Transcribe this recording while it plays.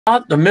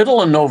About the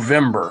middle of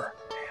November,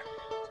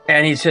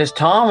 and he says,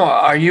 Tom,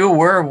 are you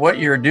aware of what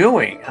you're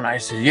doing? And I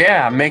said,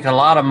 yeah, I'm making a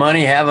lot of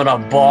money, having a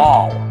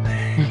ball.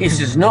 He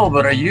says, no,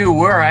 but are you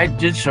aware I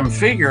did some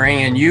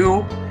figuring and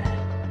you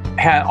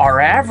are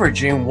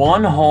averaging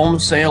one home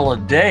sale a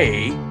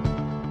day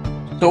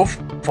so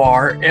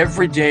far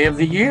every day of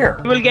the year.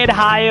 They will get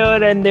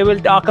hired and they will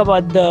talk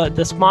about the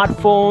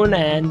smartphone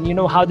and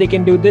how they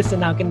can do this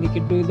and how they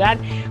can do that.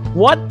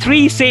 What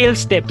 3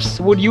 sales tips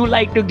would you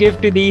like to give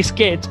to these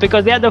kids?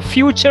 Because they are the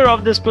future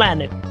of this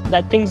planet.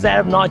 That things that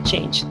have not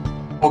changed.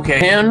 Okay,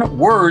 10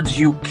 words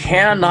you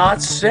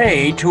cannot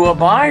say to a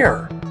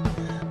buyer.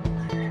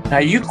 Now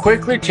you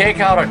quickly take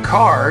out a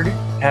card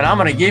and I'm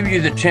going to give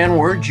you the 10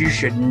 words you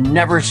should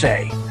never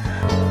say.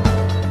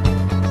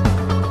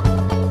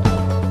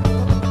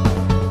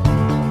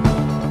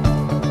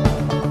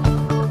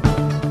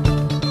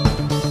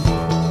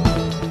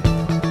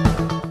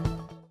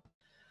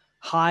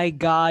 Hi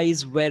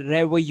guys,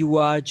 wherever you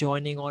are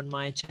joining on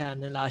my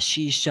channel,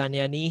 Ashish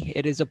Janiani.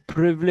 It is a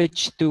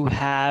privilege to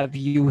have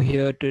you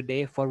here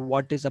today for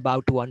what is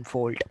about to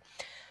unfold.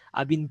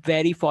 I've been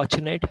very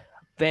fortunate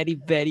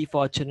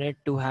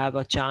to have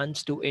a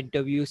chance to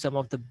interview some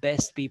of the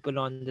best people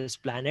on this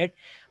planet,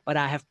 but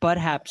I have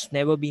perhaps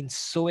never been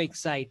so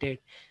excited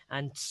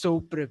and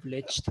so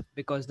privileged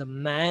because the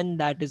man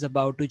that is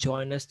about to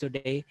join us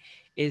today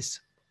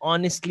is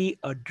honestly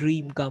a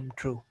dream come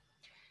true.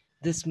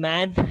 This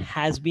man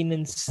has been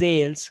in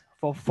sales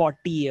for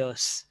 40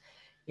 years.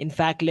 In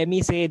fact, let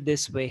me say it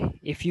this way.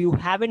 If you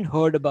haven't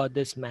heard about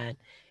this man,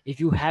 if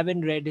you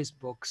haven't read his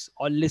books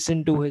or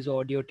listened to his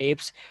audio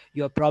tapes,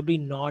 you're probably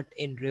not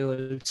in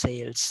real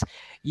sales.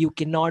 You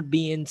cannot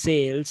be in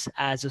sales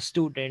as a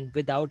student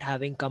without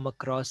having come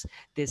across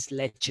this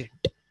legend.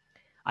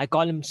 I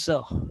call him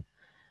Sir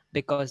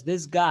because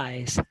this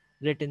guy's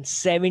written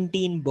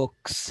 17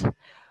 books.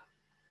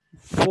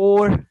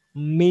 4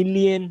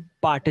 million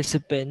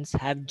participants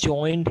have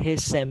joined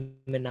his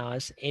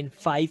seminars in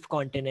 5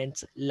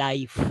 continents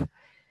live.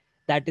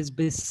 That is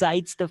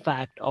besides the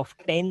fact of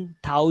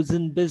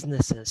 10,000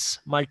 businesses.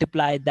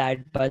 Multiply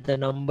that by the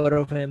number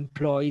of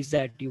employees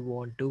that you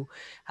want to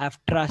have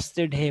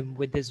trusted him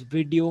with his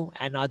video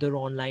and other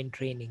online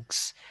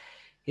trainings.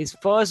 His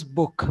first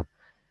book,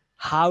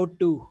 How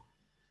to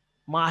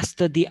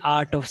Master the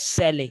Art of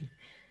Selling,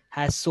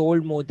 has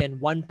sold more than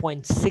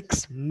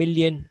 1.6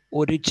 million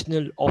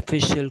original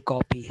official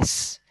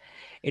copies.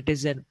 It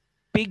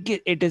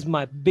is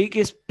my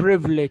biggest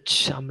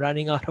privilege, I'm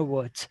running out of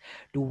words,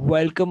 to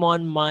welcome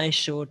on my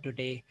show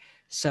today,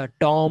 Sir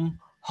Tom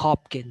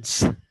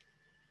Hopkins.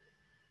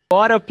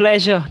 What a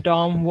pleasure,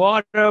 Tom.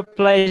 What a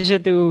pleasure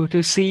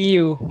to see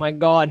you. My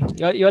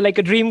God, you're like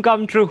a dream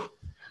come true.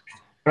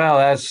 Well,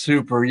 that's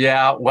super.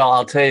 Yeah. Well,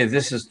 I'll tell you,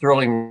 this is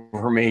thrilling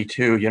for me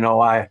too.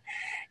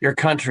 Your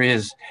country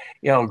is,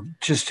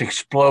 just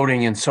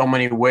exploding in so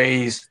many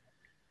ways.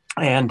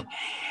 And,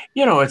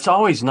 it's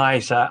always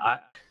nice.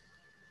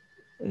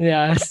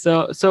 Yeah.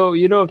 So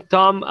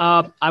Tom,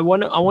 I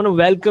want to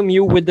welcome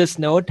you with this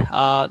note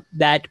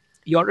that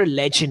you're a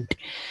legend,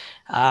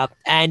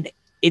 and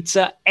it's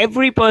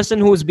every person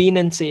who's been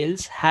in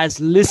sales has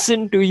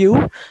listened to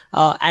you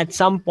at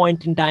some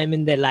point in time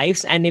in their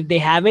lives, and if they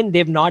haven't,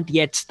 they've not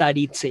yet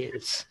studied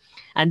sales.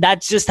 And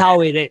that's just how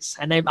it is.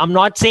 And I'm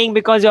not saying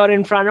because you're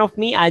in front of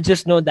me, I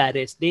just know that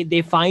is.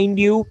 They find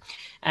you,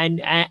 and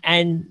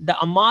the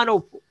amount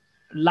of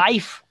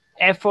life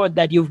effort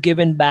that you've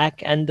given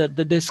back and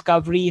the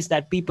discoveries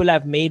that people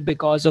have made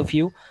because of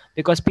you,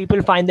 because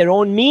people find their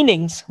own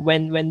meanings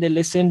when they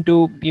listen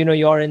to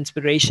your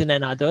inspiration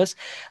and others.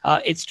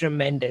 It's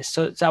tremendous.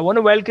 So I want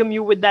to welcome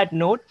you with that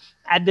note.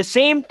 At the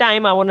same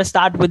time, I want to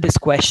start with this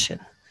question,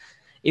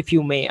 if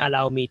you may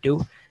allow me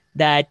to,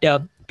 that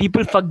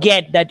people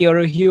forget that you're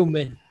a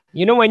human.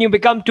 When you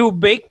become too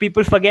big,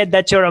 people forget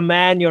that you're a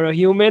man, you're a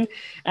human.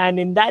 And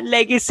in that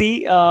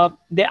legacy,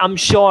 I'm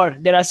sure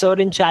there are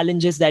certain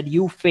challenges that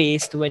you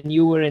faced when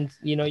you were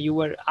you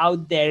were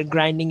out there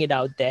grinding it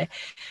out there.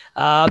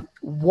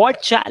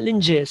 What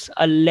challenges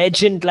a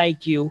legend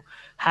like you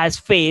has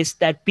faced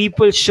that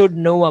people should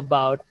know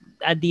about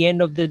at the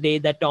end of the day,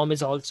 that Tom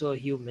is also a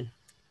human?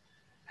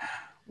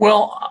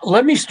 Well,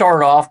 let me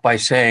start off by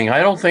saying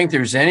I don't think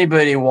there's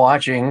anybody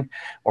watching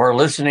or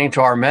listening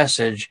to our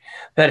message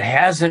that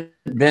hasn't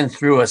been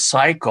through a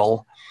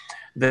cycle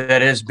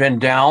that has been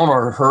down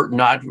or hurt,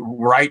 not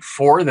right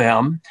for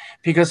them,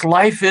 because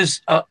life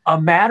is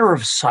a matter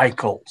of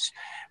cycles.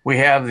 We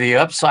have the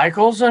up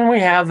cycles and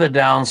we have the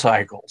down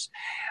cycles.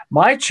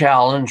 My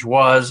challenge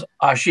was,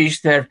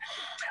 Ashish, that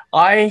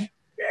I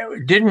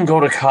didn't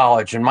go to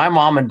college, and my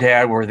mom and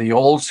dad were the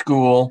old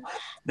school.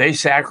 They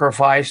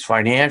sacrificed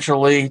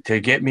financially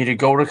to get me to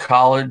go to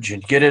college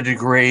and get a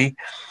degree,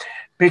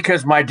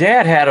 because my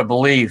dad had a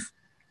belief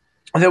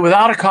that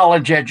without a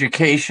college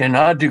education,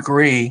 a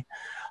degree,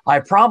 I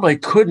probably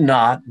could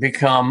not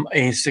become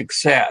a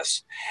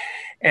success.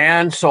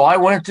 And so I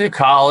went to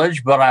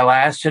college, but I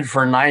lasted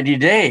for 90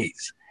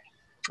 days.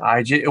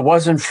 It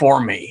wasn't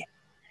for me.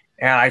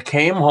 And I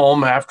came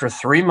home after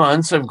 3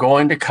 months of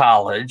going to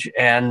college,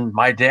 and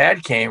my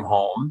dad came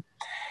home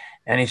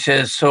and he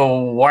says, "So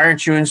why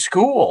aren't you in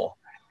school?"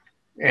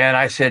 And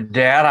I said,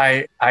 "Dad,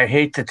 I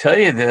hate to tell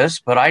you this,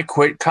 but I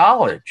quit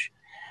college.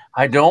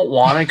 I don't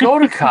want to go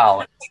to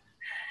college."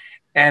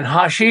 And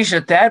Hashish,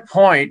 at that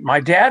point, my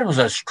dad was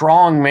a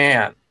strong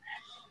man,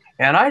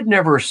 and I'd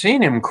never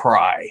seen him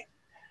cry.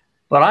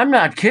 But I'm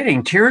not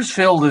kidding. Tears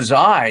filled his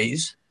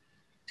eyes.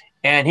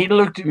 And he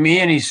looked at me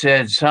and he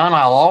said, "Son,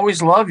 I'll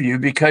always love you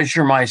because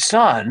you're my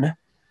son,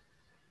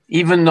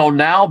 even though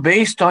now,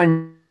 based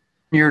on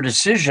your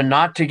decision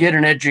not to get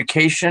an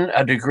education,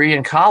 a degree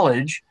in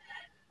college,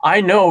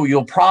 I know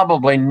you'll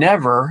probably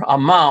never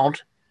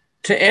amount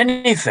to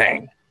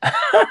anything."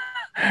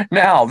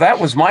 Now, that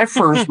was my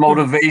first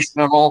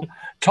motivational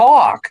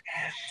talk.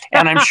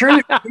 And I'm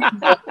sure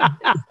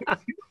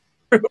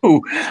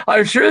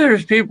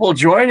there's people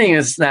joining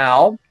us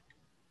now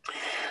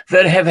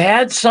that have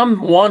had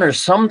someone or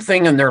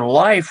something in their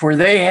life where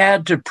they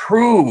had to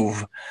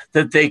prove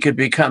that they could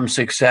become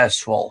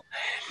successful.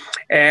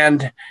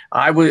 And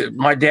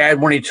my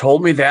dad, when he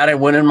told me that, I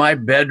went in my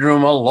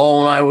bedroom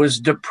alone. I was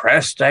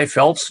depressed. I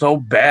felt so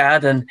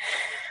bad. And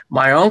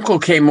my uncle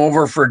came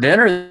over for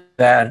dinner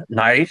that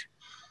night,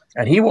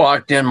 and he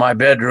walked in my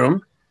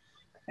bedroom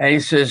and he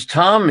says,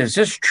 "Tom, is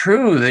this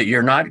true that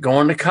you're not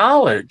going to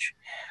college?"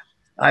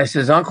 I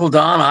says, "Uncle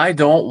Don, I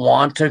don't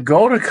want to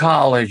go to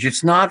college.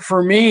 It's not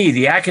for me.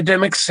 The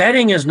academic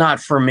setting is not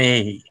for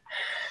me."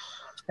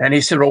 And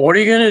he said, "Well, what are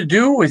you going to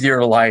do with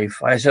your life?"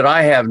 I said,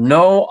 "I have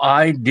no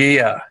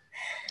idea."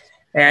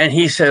 And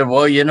he said,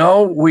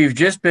 "Well, we've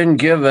just been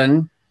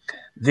given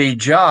the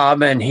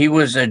job," and he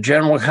was a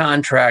general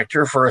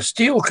contractor for a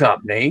steel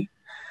company.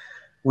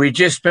 "We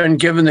just been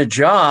given the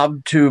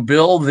job to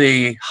build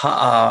the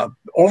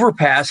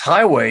overpass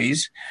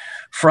highways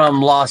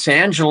from Los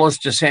Angeles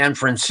to San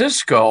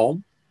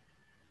Francisco,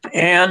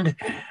 and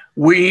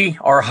we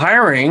are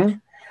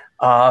hiring,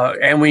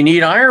 and we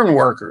need iron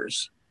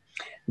workers."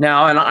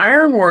 Now, an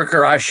iron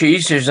worker,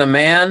 Ashish, is a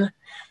man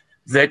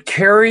that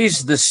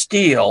carries the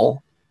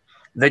steel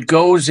that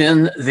goes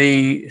in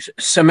the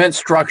cement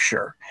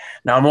structure.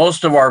 Now,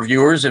 most of our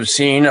viewers have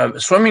seen a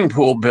swimming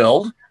pool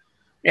build,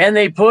 and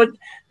they put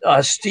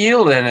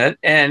steel in it,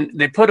 and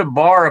they put a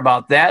bar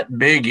about that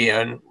big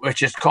in,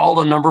 which is called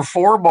a number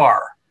 4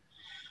 bar.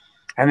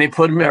 And they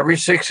put them every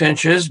 6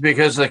 inches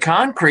because the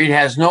concrete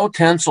has no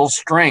tensile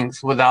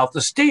strength without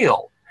the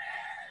steel.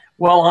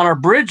 Well, on a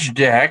bridge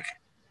deck,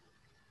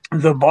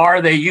 the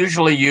bar they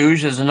usually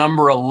use is a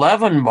number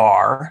 11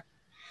 bar,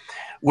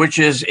 which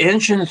is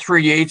 1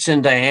 3/8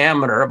 in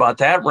diameter, about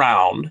that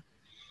round.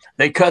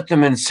 They cut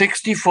them in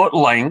 60-foot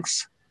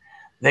lengths.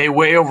 They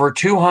weigh over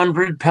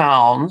 200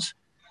 pounds.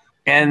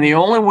 And the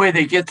only way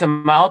they get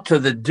them out to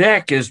the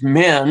deck is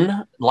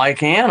men,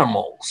 like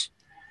animals,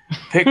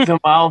 pick them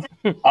out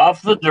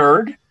off the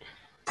dirt,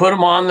 put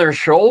them on their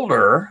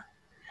shoulder,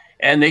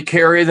 and they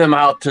carry them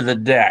out to the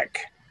deck.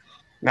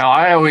 Now,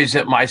 I always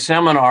at my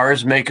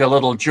seminars make a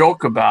little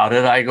joke about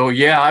it. I go,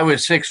 "Yeah, I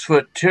was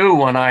 6'2"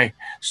 when I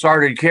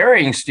started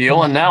carrying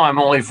steel, and now I'm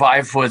only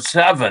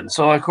 5'7".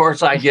 So of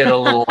course I get a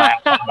little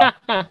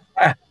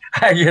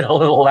I get a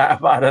little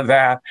laugh out of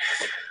that.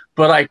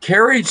 But I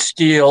carried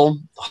steel,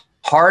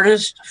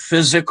 hardest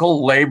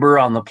physical labor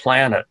on the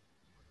planet,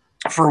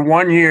 for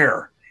 1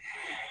 year.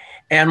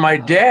 And my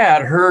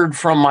dad heard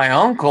from my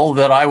uncle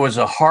that I was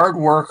a hard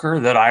worker,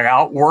 that I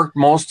outworked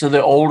most of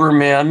the older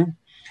men.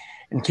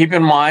 And keep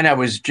in mind, I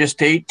was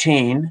just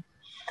 18.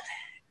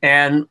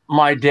 And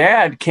my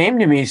dad came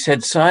to me and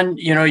said, "Son,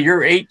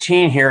 you're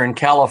 18 here in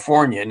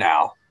California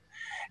now,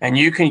 and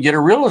you can get a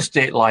real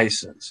estate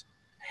license.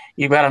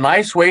 You've got a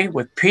nice way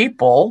with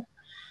people.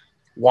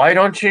 Why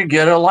don't you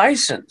get a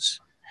license?"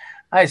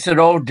 I said,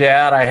 "Oh,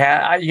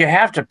 Dad, you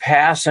have to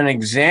pass an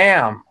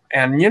exam.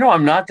 And,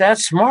 I'm not that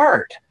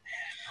smart."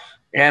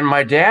 And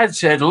my dad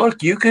said,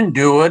 "Look, you can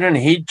do it." And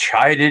he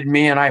chided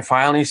me, and I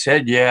finally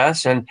said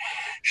yes. And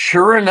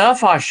sure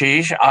enough,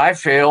 Ashish, I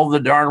failed the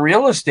darn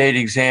real estate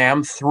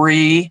exam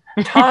 3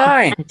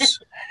 times.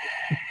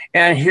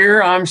 And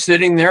here I'm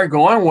sitting there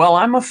going, well,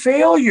 I'm a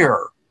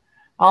failure.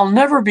 I'll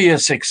never be a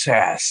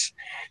success.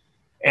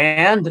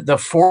 And the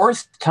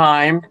 4th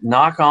time,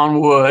 knock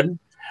on wood,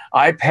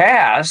 I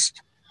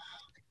passed,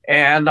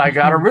 and I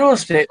got a real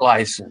estate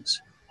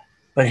license.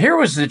 But here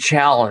was the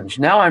challenge.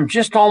 Now I'm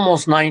just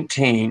almost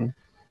 19.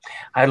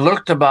 I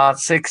looked about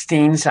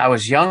 16. So I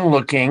was young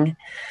looking.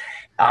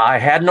 I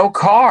had no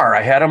car.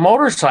 I had a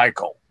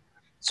motorcycle.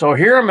 So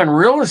here I'm in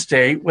real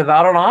estate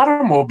without an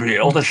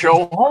automobile to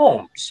show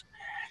homes.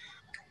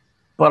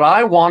 But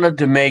I wanted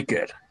to make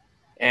it.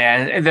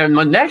 And then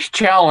the next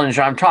challenge,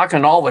 I'm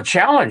talking all the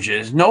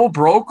challenges, no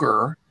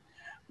broker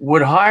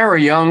would hire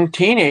a young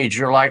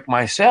teenager like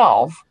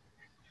myself.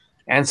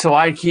 And so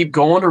I keep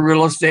going to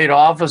real estate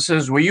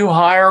offices. "Will you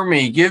hire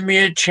me? Give me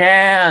a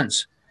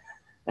chance."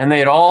 And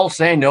they'd all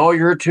say, "No,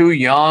 you're too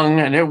young."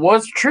 And it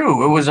was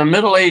true. It was a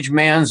middle-aged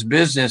man's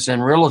business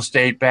in real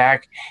estate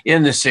back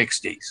in the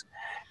 60s.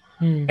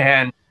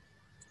 And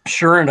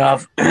sure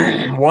enough,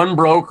 one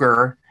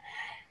broker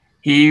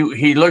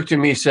he looked at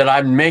me and said,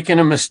 I'm making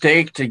a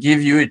mistake to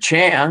give you a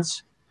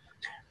chance,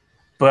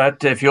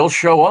 but if you'll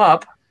show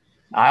up,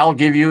 I'll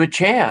give you a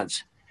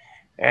chance.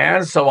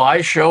 And so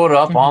I showed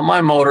up on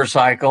my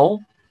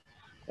motorcycle.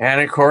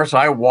 And of course,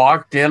 I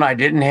walked in. I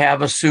didn't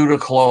have a suit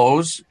of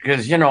clothes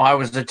because, I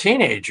was a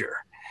teenager.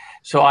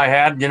 So I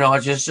had,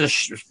 just a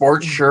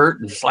sports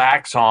shirt and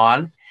slacks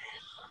on.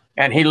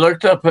 And he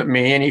looked up at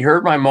me and he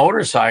heard my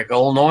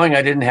motorcycle, knowing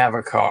I didn't have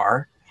a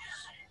car.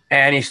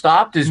 And he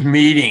stopped his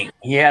meeting.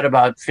 He had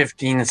about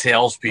 15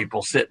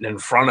 salespeople sitting in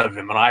front of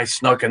him, and I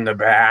snuck in the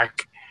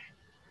back.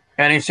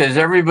 And he says,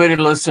 everybody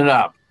listen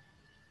up.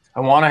 I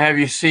want to have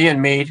you see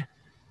and meet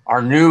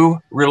our new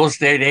real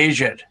estate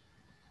agent.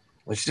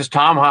 This is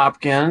Tom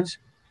Hopkins.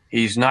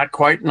 He's not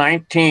quite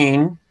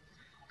 19,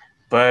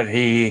 but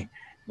he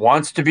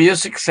wants to be a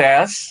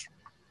success.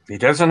 He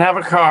doesn't have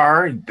a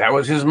car. That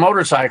was his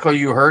motorcycle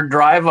you heard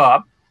drive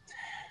up,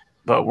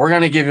 but we're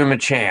going to give him a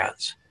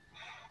chance.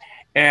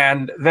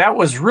 And that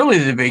was really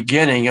the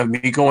beginning of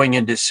me going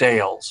into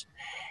sales.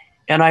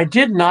 And I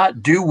did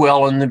not do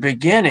well in the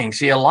beginning.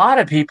 See, a lot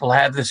of people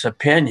have this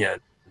opinion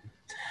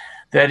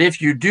that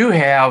if you do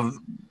have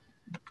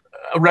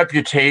a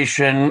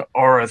reputation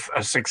or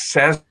a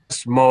success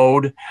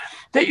mode,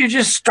 that you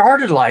just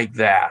started like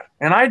that.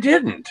 And I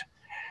didn't.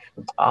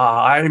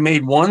 I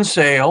made one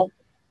sale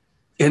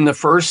in the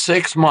first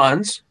 6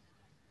 months.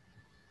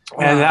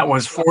 And that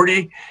was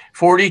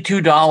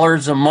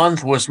 $42 a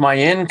month was my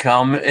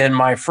income in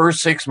my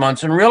first 6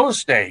 months in real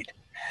estate.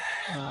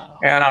 Wow.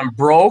 And I'm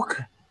broke.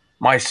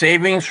 My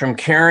savings from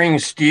carrying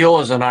steel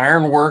as an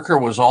iron worker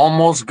was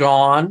almost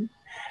gone.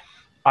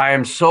 I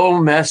am so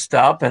messed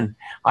up. And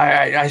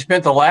I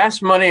spent the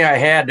last money I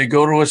had to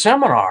go to a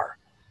seminar.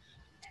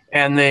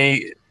 And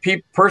the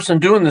person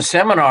doing the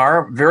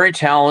seminar, very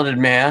talented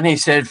man, he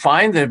said,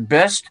 find the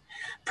best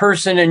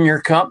person in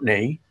your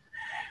company,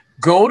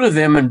 go to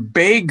them and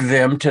beg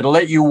them to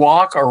let you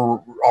walk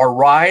or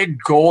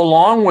ride, go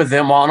along with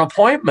them on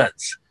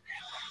appointments.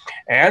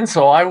 And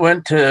so I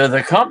went to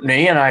the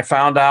company and I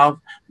found out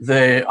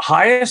the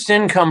highest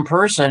income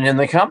person in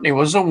the company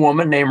was a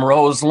woman named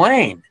Rose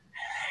Lane.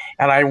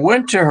 And I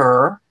went to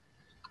her.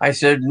 I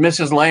said,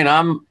 Mrs. Lane,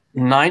 I'm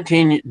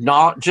 19,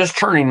 just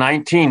turning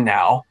 19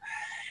 now.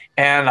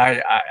 And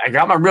I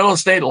got my real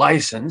estate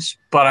license,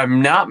 but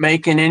I'm not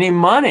making any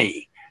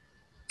money.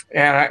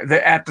 And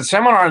at the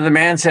seminar, the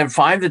man said,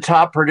 find the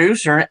top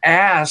producer and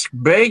ask,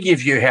 beg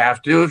if you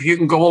have to, if you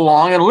can go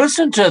along and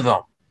listen to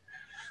them.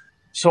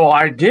 So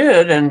I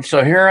did. And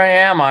so here I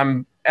am.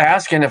 I'm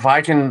asking if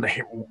I can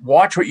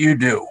watch what you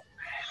do.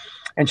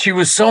 And she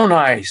was so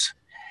nice.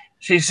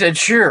 She said,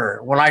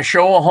 sure. When I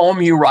show a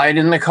home, you ride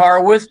in the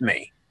car with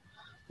me.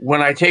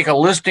 When I take a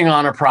listing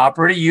on a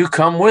property, you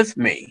come with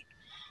me.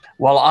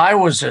 Well, I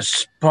was a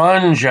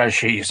sponge,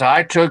 Ashish.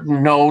 I took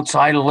notes.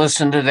 I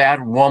listened to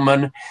that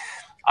woman.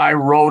 I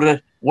wrote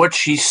it, what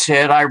she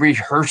said. I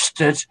rehearsed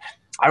it.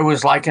 I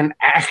was like an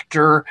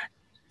actor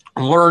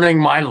learning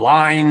my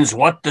lines,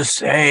 what to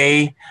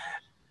say.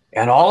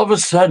 And all of a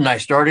sudden, I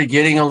started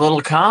getting a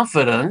little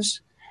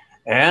confidence.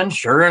 And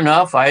sure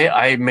enough,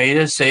 I made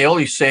a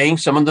sale saying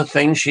some of the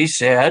things she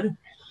said.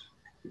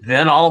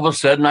 Then all of a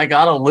sudden, I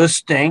got a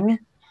listing.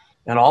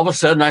 And all of a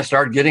sudden, I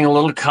started getting a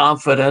little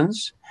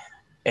confidence.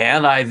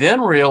 And I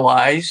then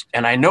realized,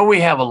 and I know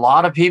we have a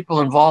lot of people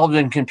involved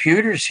in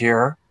computers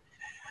here,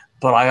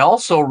 but I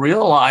also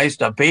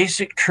realized a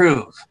basic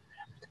truth.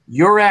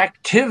 Your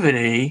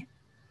activity,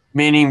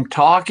 meaning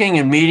talking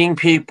and meeting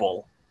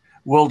people,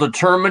 will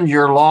determine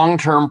your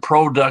long-term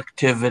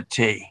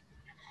productivity.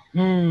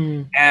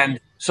 And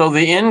so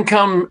the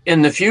income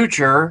in the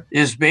future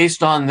is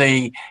based on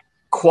the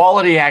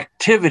quality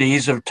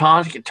activities of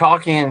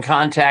talking and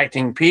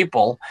contacting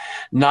people,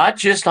 not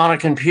just on a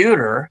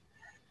computer,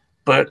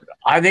 but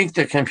I think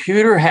the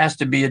computer has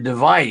to be a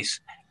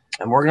device.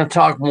 And we're going to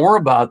talk more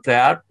about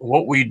that,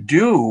 what we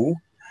do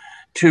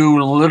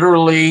to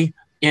literally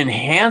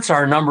enhance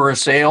our number of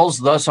sales,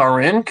 thus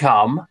our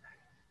income,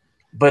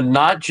 but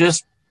not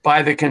just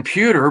by the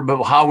computer,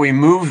 but how we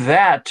move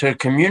that to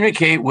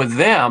communicate with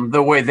them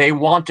the way they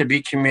want to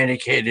be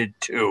communicated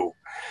to.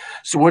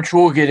 So, which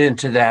we'll get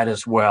into that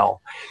as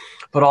well.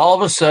 But all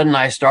of a sudden,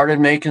 I started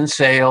making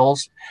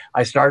sales.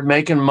 I started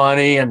making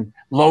money. And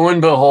lo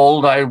and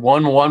behold, I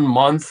won 1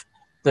 month,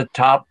 the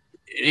top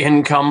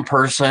income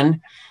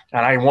person.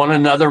 And I won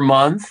another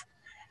month.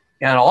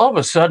 And all of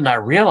a sudden, I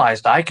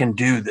realized I can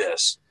do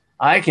this.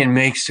 I can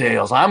make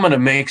sales. I'm going to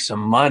make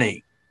some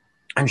money.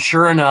 And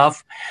sure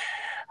enough,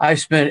 I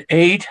spent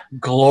 8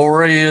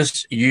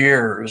 glorious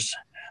years,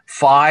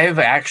 5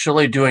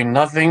 actually doing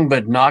nothing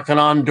but knocking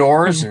on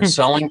doors and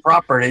selling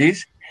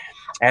properties,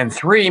 and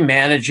 3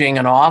 managing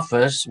an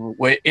office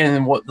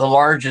in the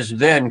largest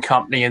then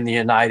company in the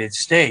United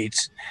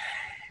States.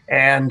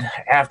 And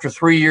after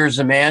 3 years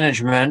of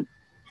management,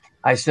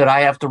 I said, I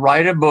have to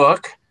write a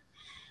book,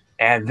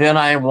 and then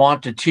I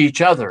want to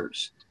teach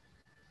others.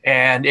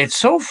 And it's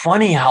so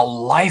funny how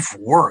life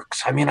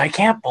works. I mean, I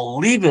can't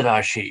believe it,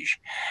 Ashish.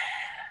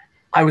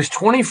 I was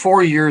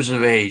 24 years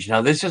of age.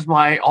 Now, this is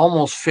my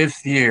almost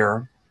 5th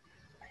year.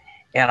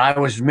 and I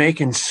was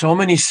making so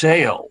many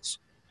sales.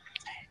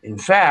 In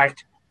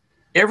fact,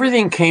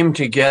 everything came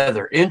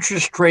together.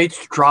 Interest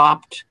rates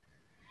dropped.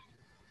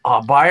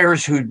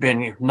 Buyers who'd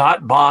been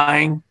not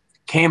buying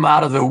came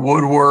out of the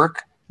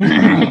woodwork.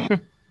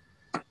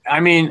 I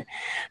mean,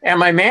 and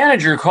my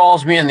manager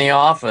calls me in the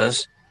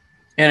office,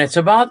 and it's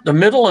about the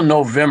middle of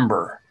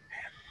November.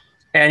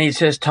 And he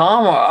says,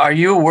 Tom, are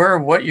you aware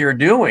of what you're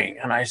doing?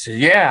 And I said,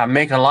 yeah, I'm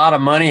making a lot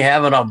of money,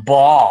 having a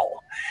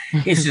ball.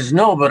 He says,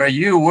 no, but are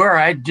you aware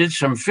I did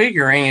some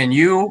figuring and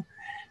you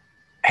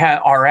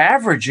are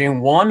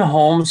averaging one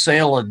home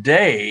sale a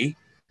day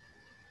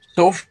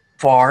so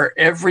far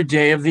every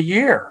day of the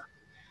year.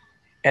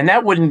 And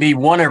that wouldn't be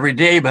one every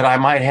day, but I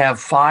might have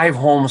 5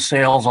 home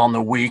sales on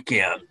the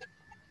weekend.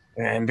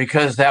 And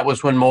because that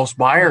was when most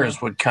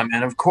buyers would come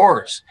in, of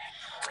course.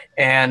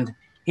 And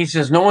he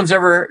says, no one's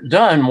ever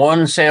done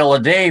one sale a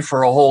day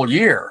for a whole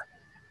year.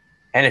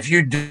 And if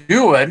you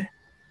do it,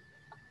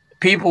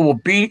 people will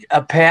beat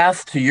a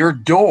path to your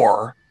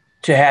door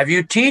to have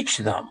you teach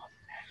them.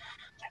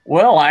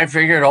 Well, I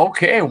figured,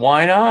 okay,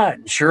 why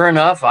not? Sure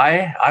enough,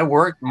 I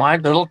worked my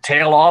little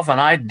tail off and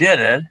I did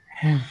it.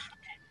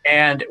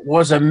 And it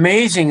was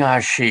amazing,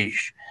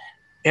 Ashish.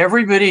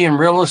 Everybody in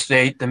real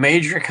estate, the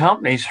major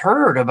companies,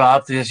 heard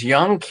about this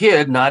young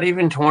kid, not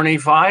even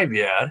 25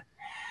 yet,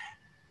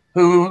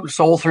 who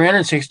sold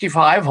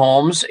 365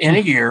 homes in a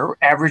year,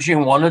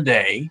 averaging one a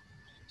day.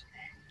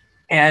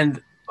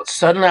 And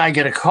suddenly I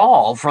get a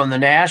call from the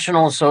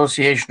National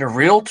Association of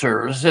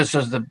Realtors. This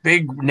is the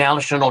big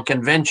national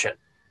convention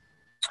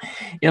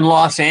in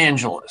Los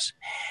Angeles.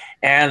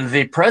 And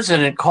the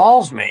president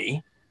calls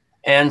me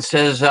and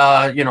says,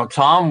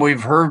 Tom,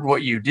 we've heard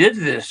what you did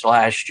this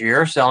last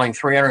year, selling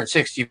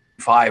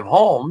 365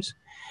 homes.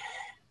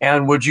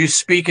 And would you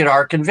speak at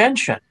our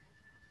convention?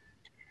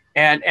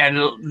 And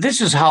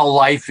this is how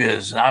life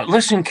is. Now,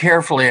 listen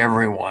carefully,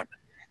 everyone,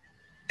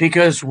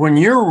 because when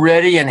you're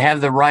ready and have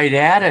the right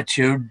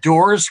attitude,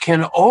 doors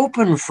can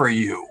open for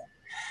you.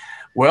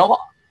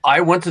 Well,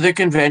 I went to the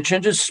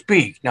convention to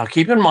speak. Now,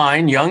 keep in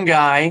mind, young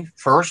guy,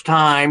 first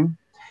time.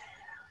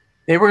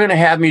 They were going to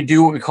have me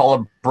do what we call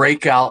a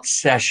breakout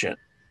session,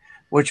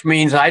 which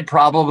means I'd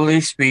probably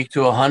speak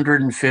to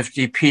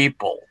 150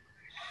 people.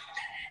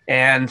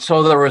 And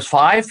so there was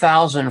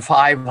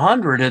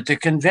 5,500 at the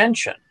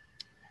convention.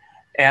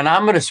 And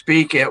I'm going to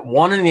speak at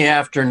 1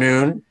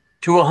 p.m.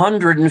 to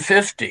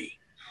 150.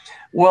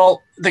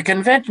 Well, the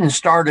convention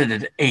started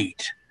at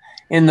 8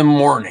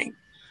 a.m.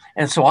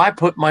 And so I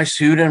put my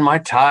suit and my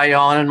tie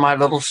on and my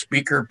little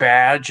speaker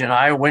badge, and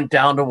I went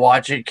down to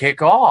watch it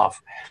kick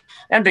off.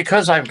 And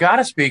because I've got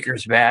a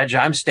speaker's badge,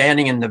 I'm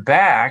standing in the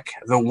back,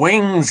 the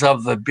wings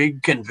of the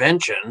big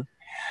convention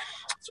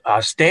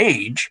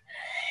stage.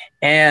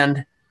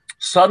 And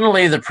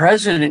suddenly the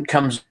president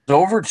comes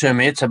over to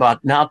me. It's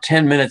about now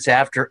 10 minutes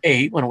after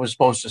 8 when it was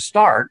supposed to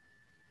start.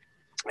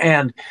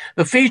 And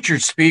the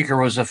featured speaker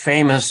was a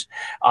famous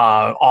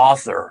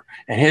author,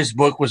 and his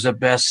book was a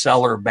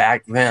bestseller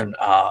back then,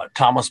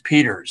 Thomas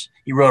Peters.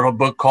 He wrote a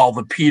book called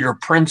The Peter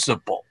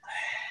Principle,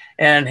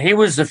 and he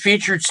was the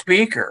featured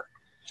speaker.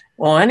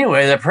 Well,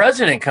 anyway, the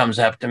president comes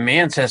up to me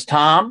and says,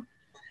 Tom,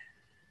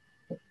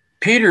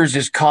 Peters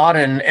is caught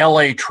in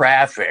LA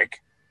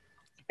traffic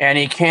and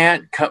he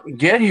can't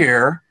get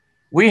here.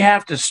 We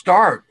have to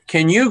start.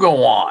 Can you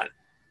go on?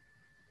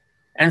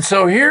 And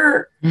so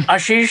here,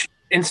 Ashish,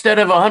 instead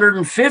of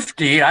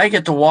 150, I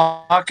get to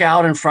walk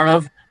out in front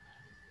of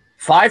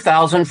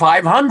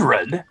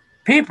 5,500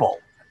 people.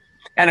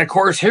 And of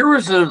course, here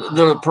was the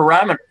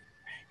parameter.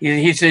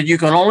 He said, you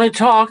can only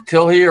talk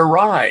till he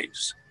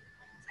arrives.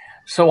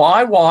 So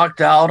I walked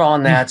out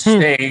on that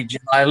stage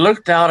and I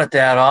looked out at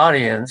that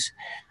audience.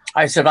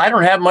 I said, I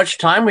don't have much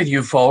time with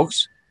you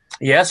folks.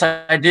 Yes,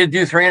 I did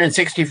do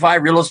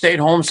 365 real estate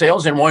home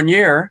sales in 1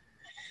 year.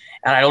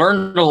 And I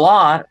learned a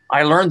lot.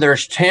 I learned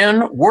there's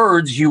 10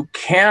 words you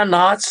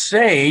cannot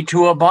say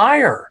to a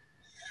buyer.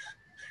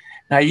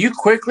 Now you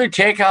quickly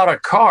take out a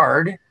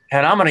card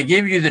and I'm going to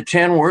give you the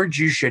 10 words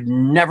you should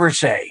never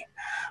say.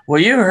 Well,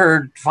 you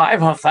heard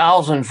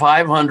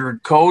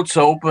 5,500 coats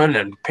open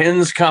and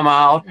pins come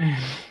out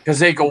because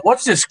they go,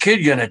 what's this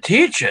kid going to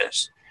teach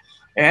us?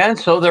 And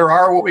so there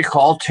are what we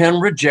call 10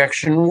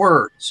 rejection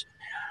words.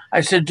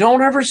 I said,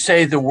 don't ever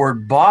say the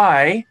word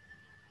buy.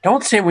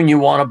 Don't say when you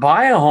want to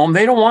buy a home.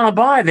 They don't want to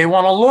buy. They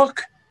want to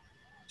look.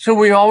 So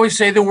we always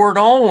say the word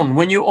own.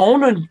 When you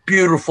own a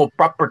beautiful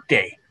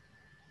property,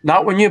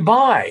 not when you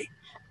buy.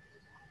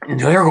 And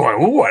they're going,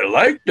 oh, I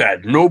like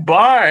that. No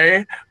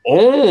buy,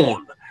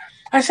 own.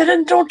 I said,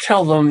 and don't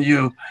tell them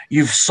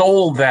you've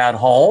sold that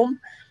home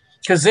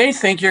because they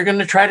think you're going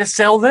to try to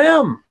sell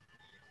them.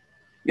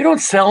 You don't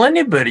sell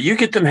anybody. You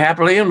get them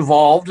happily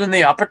involved in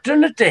the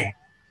opportunity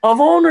of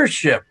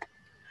ownership.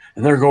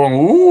 And they're going,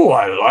 ooh,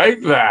 I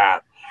like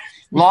that.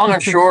 Long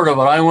and short of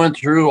it, I went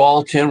through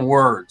all 10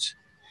 words.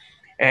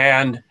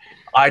 And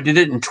I did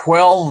it in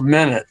 12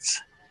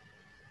 minutes.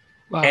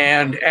 Wow.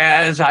 And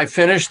as I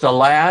finished the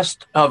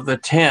last of the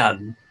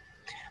 10,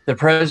 the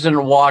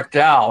president walked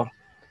out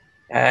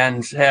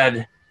and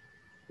said,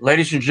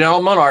 Ladies and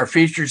gentlemen, our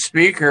featured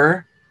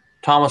speaker,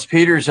 Thomas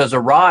Peters, has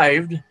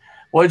arrived.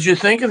 What did you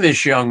think of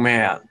this young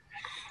man?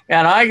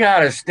 And I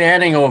got a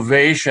standing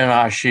ovation,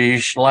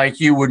 Ashish, like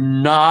you would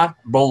not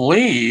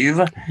believe,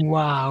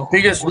 Wow.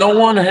 because no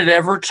one had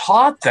ever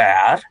taught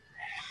that.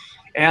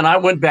 And I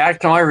went back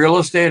to my real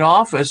estate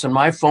office and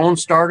my phone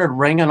started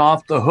ringing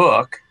off the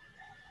hook.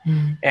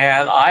 Mm.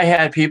 And I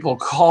had people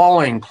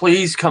calling,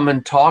 please come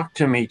and talk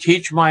to me,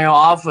 teach my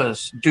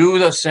office, do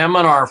the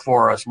seminar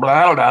for us,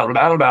 blah, blah,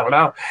 blah, blah,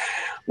 blah.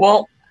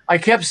 Well, I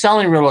kept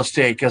selling real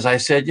estate because I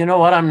said, you know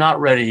what, I'm not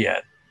ready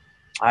yet.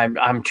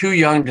 I'm too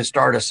young to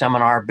start a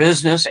seminar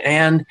business.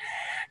 And,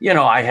 you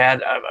know, I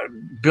had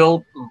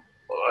built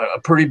a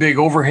pretty big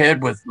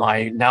overhead with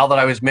now that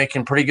I was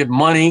making pretty good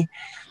money.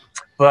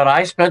 But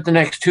I spent the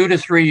next 2 to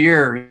 3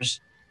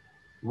 years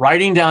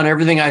writing down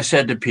everything I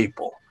said to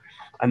people.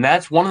 And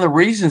that's one of the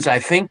reasons I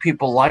think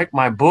people like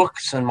my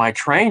books and my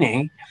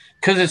training,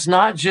 because it's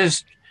not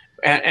just,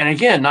 and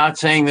again, not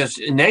saying this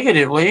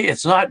negatively,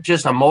 it's not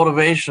just a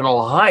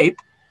motivational hype.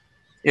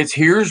 It's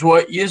here's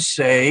what you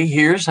say,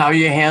 here's how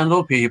you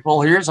handle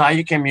people, here's how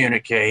you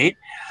communicate,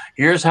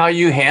 here's how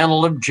you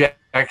handle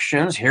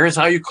objections, here's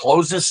how you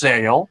close a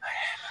sale.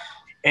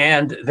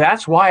 And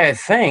that's why I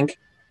think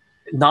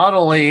not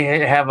only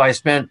have I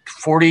spent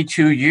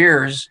 42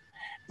 years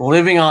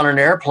living on an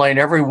airplane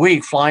every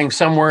week, flying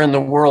somewhere in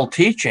the world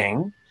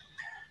teaching,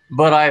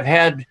 but I've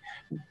had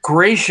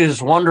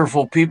gracious,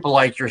 wonderful people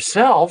like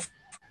yourself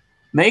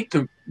make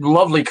the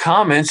lovely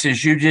comments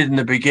as you did in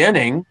the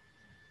beginning.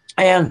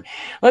 And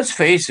let's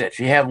face it, if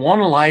you have one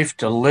life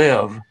to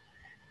live,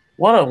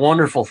 what a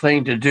wonderful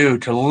thing to do,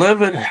 to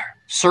live it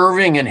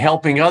serving and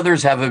helping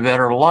others have a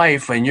better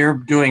life, and you're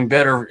doing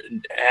better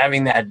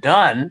having that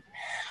done.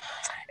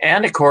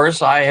 And of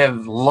course, I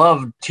have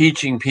loved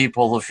teaching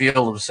people the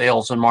field of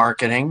sales and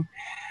marketing,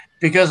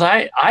 because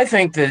I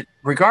think that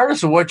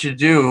regardless of what you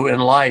do in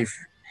life,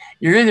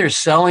 you're either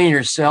selling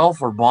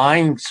yourself or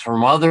buying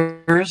from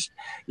others.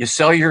 You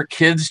sell your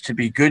kids to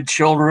be good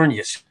children.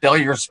 You sell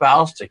your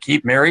spouse to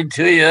keep married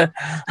to you.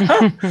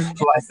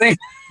 So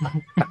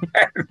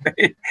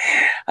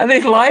I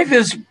think life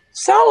is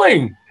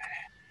selling.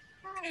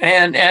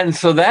 And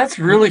so that's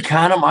really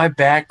kind of my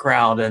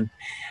background. And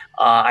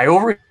I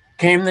overcame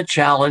the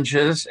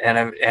challenges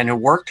and it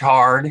worked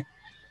hard.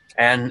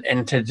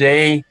 And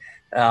today,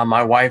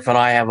 my wife and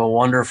I have a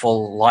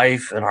wonderful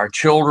life, and our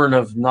children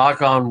have,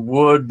 knock on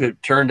wood,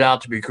 turned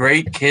out to be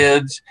great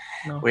kids.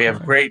 Okay. We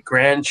have great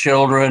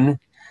grandchildren.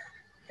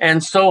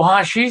 And so,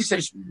 Hashish,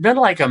 it's been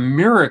like a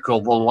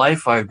miracle, the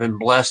life I've been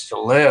blessed to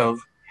live.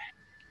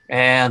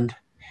 And,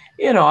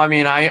 you know, I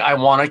mean, I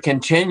want to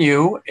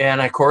continue.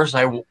 And of course,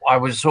 I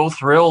was so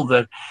thrilled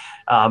that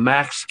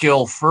Max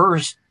Skill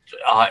First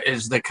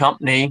is the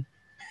company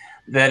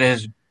that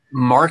is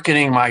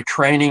marketing my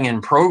training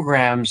and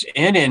programs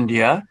in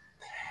India.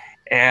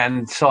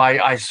 And so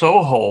I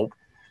so hope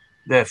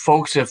that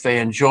folks, if they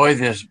enjoy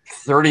this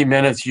 30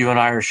 minutes you and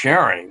I are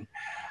sharing,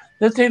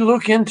 that they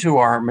look into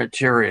our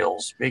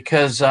materials,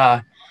 because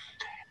I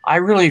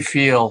really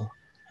feel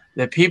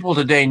that people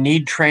today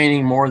need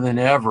training more than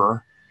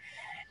ever.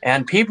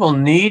 And people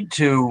need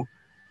to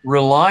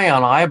rely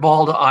on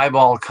eyeball to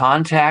eyeball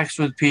contacts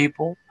with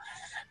people.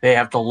 They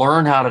have to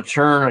learn how to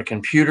turn a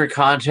computer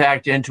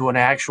contact into an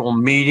actual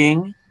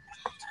meeting.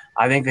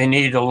 I think they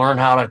need to learn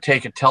how to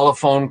take a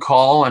telephone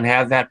call and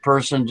have that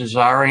person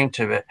desiring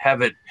to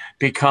have it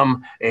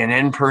become an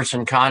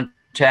in-person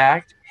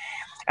contact.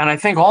 And I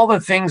think all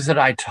the things that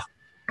I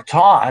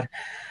taught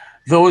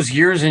those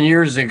years and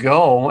years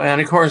ago,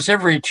 and of course,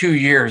 every 2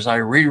 years I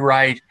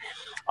rewrite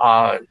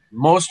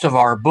most of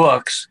our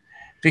books,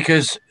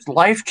 because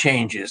life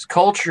changes,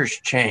 cultures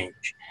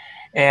change.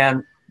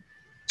 And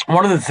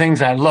one of the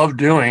things I love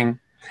doing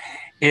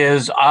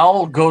is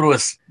I'll go to a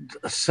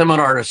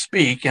seminar to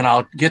speak, and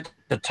I'll get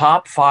the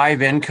top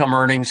 5 income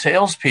earning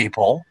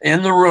salespeople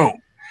in the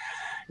room.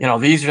 You know,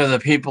 these are the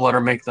people that are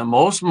making the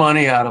most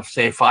money out of,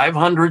 say,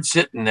 500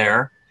 sitting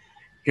there.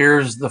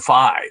 Here's the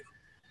 5.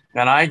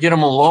 And I get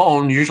them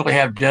alone, usually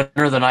have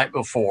dinner the night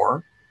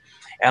before,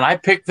 and I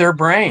pick their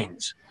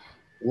brains.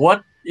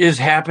 What is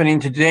happening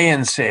today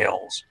in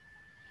sales?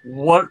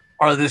 What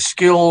are the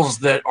skills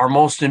that are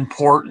most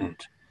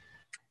important?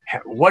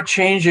 What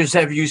changes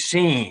have you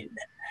seen?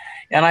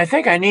 And I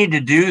think I need to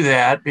do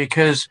that,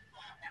 because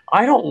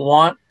I don't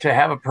want to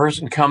have a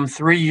person come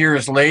 3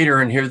 years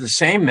later and hear the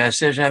same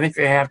message. I think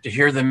they have to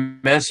hear the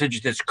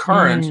message that's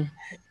current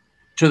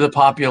to the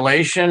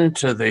population,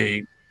 to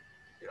the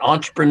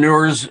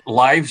entrepreneurs'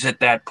 lives at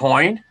that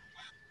point.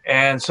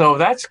 And so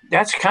that's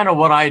kind of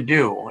what I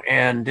do.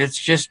 And it's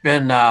just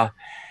been,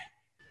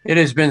 it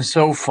has been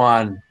so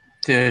fun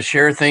to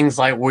share things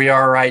like we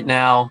are right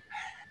now.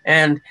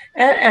 And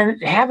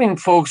having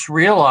folks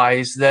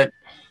realize that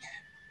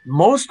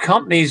most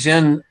companies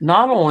in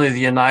not only the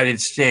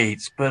United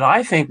States, but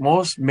I think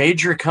most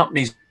major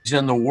companies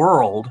in the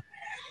world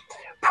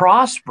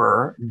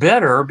prosper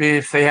better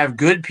if they have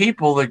good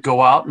people that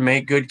go out and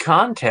make good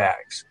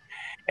contacts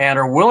and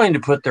are willing to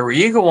put their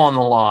ego on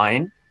the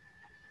line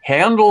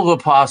handle the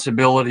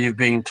possibility of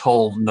being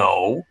told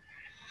no.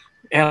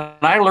 And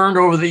I learned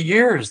over the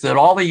years that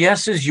all the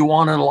yeses you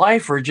want in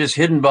life are just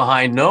hidden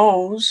behind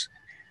no's.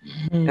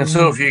 And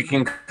so if you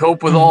can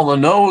cope with all the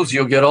no's,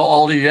 you'll get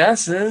all the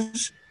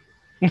yeses.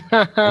 And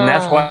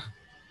that's why,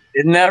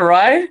 isn't that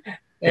right?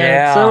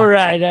 That's so Yeah.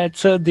 right. That's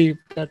so deep.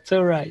 That's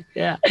so right.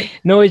 Yeah.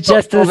 No, it's So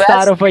just the start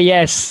that's, of a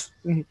yes.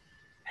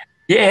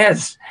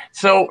 yes.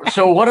 So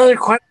what other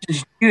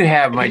questions do you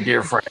have, my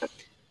dear friend?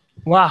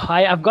 Wow,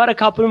 I've got a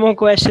couple more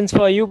questions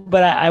for you,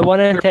 but I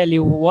want to tell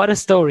you what a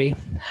story.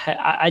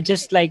 I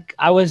just like,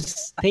 I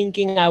was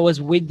thinking I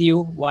was with you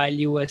while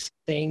you were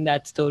saying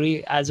that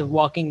story as of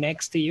walking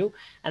next to you,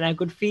 and I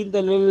could feel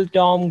the little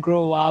Tom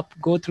grow up,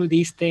 go through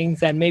these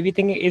things, and maybe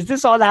thinking, is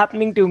this all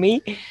happening to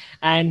me?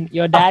 And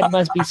your dad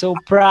must be so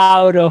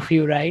proud of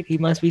you, right? He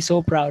must be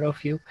so proud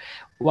of you.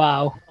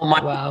 Wow.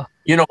 My, Wow.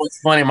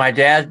 it's funny. My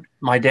dad,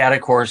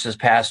 of course, has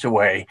passed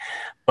away,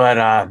 but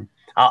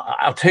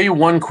I'll tell you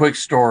one quick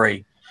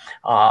story.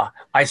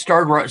 I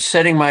started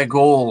setting my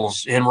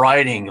goals in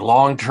writing,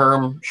 long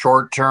term,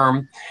 short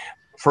term.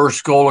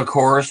 First goal, of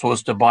course,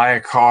 was to buy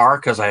a car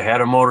because I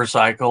had a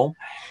motorcycle.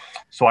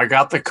 So I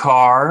got the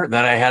car.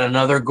 Then I had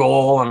another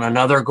goal and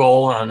another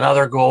goal and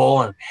another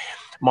goal. And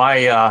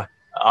my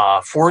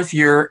fourth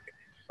year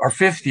or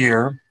fifth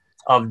year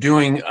of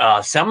doing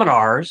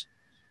seminars,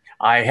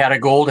 I had a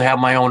goal to have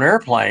my own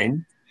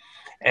airplane.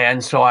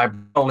 And so I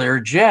built a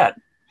Learjet.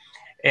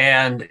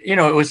 And, it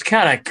was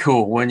kind of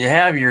cool when you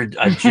have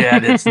a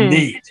jet, it's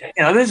neat.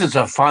 This is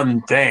a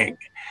fun thing.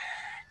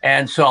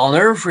 And so I'll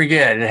never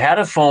forget, it had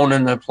a phone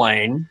in the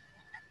plane,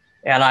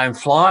 and I'm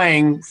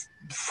flying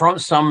from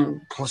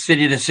some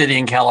city to city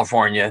in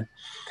California.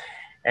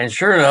 And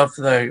sure enough,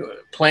 the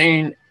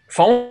plane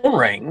phone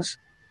rings,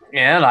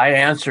 and I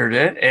answered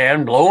it,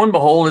 and lo and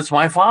behold, it's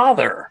my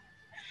father.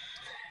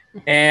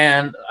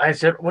 And I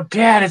said, "Well,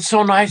 Dad, it's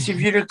so nice of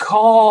you to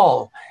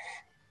call.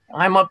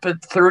 I'm up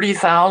at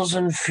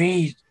 30,000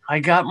 feet. I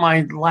got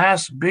my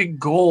last big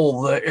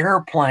goal, the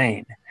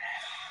airplane."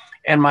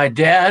 And my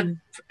dad,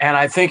 and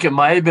I think it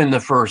might have been the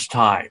first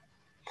time,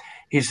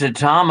 he said,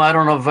 "Tom, I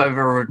don't know if I've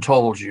ever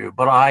told you,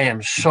 but I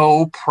am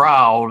so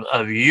proud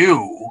of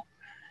you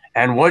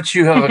and what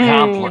you have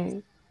accomplished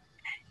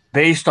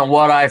based on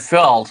what I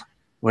felt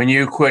when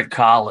you quit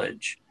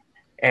college."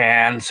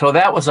 And so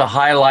that was a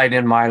highlight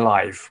in my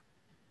life.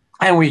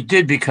 And we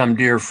did become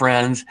dear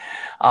friends.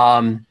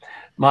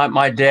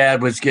 My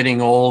dad was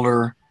getting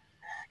older.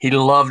 He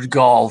loved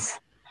golf,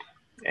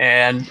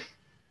 and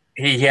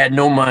he had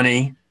no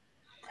money.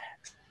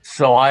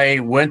 So I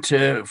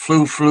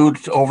flew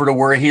over to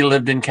where he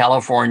lived in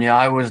California.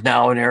 I was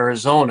now in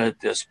Arizona at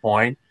this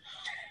point.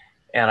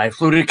 And I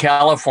flew to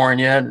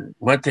California and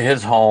went to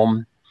his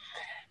home.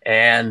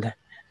 And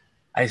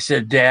I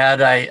said,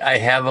 "Dad, I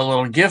have a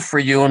little gift for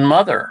you and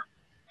Mother."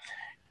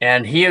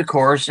 And he, of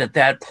course, at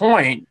that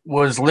point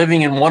was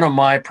living in one of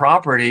my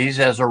properties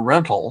as a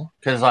rental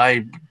because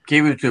I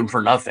gave it to him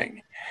for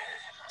nothing.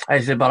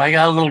 I said, "But I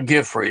got a little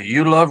gift for you.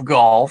 You love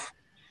golf.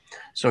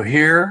 So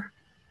here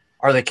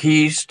are the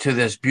keys to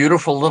this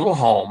beautiful little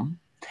home.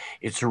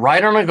 It's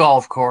right on a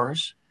golf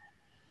course.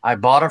 I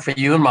bought it for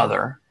you and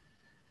Mother.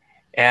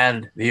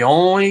 And the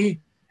only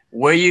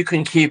way you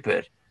can keep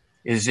it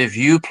is if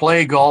you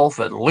play golf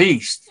at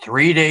least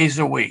 3 days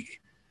a week.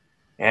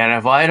 And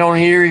if I don't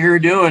hear you're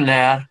doing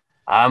that,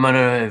 I'm going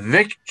to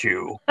evict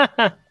you,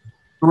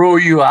 throw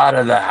you out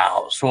of the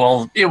house."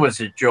 Well, it was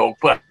a joke,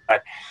 but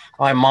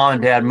my mom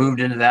and dad moved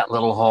into that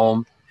little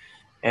home.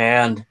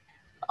 And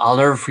I'll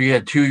never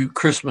forget, 2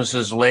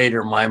 Christmases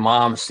later, my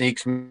mom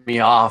sneaks me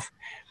off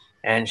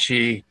and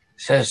she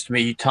says to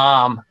me,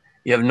 "Tom,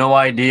 you have no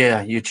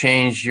idea. You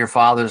changed your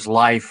father's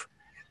life.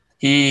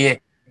 He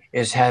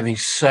is having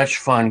such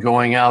fun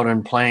going out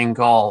and playing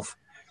golf.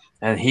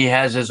 And he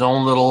has his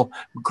own little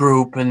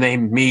group and they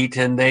meet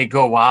and they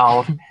go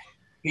out.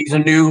 He's a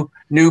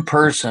new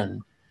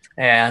person."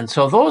 And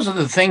so those are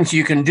the things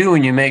you can do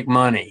when you make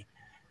money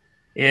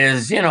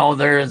is,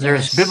 there's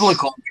Yes.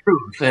 biblical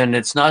truth, and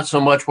it's not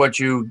so much what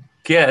you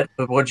get,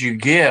 but what you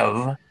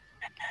give.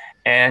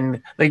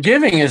 And the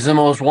giving is the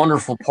most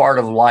wonderful part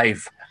of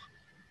life.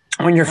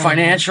 When you're Um,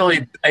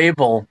 financially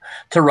able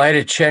to write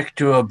a check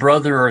to a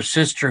brother or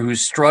sister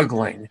who's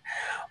struggling,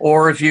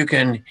 or if you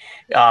can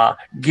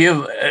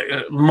give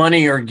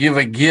money or give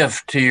a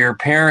gift to your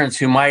parents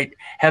who might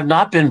have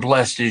not been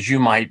blessed as you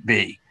might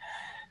be.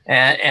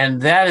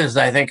 And that is,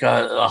 I think,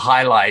 a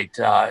highlight.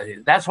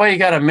 That's why you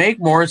got to make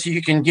more so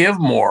you can give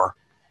more.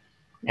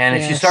 And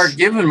if you start yes.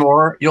 giving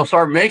more, you'll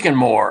start making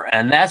more.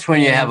 And that's when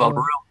you There have you a go.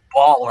 real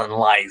ball in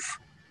life.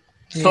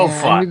 So Yeah,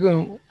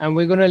 and fun.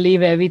 we're gonna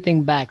leave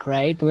everything back,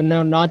 right? We're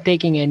not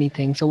taking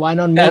anything. So why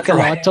not make That's a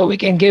right. lot so we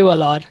can give a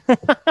lot?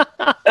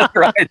 That's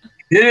right.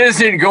 It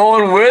isn't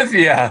going with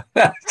you.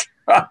 That's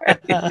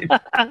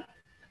right.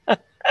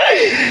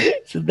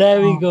 So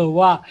there we go.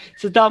 Wow.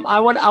 So Tom, I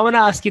want to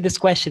ask you this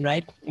question,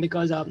 right?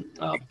 Because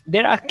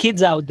there are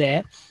kids out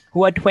there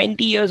who are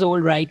 20 years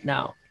old right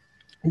now.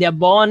 They are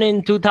born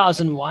in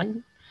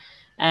 2001,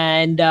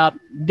 and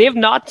they've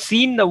not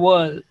seen the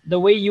world the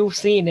way you've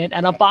seen it,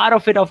 and a part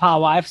of it of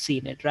how I've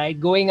seen it, right?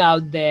 Going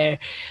out there,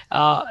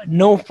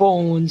 no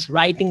phones,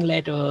 writing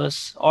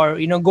letters, or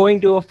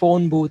going to a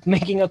phone booth,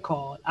 making a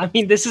call. I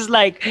mean, this is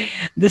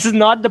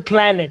not the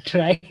planet,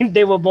 right?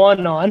 They were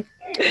born on.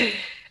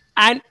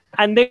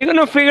 And they're going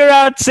to figure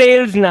out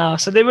sales now,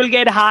 so they will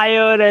get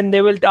hired and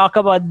they will talk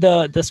about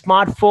the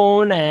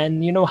smartphone,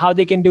 and how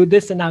they can do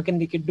this and how can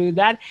they can do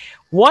that.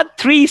 What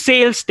three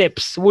sales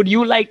tips would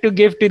you like to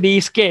give to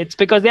these kids,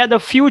 because they are the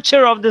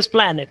future of this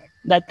planet,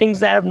 that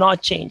things that have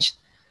not changed?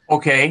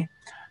 Okay.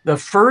 The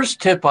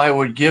first tip I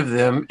would give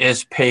them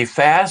is pay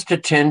fast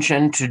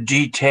attention to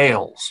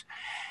details,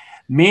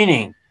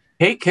 meaning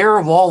take care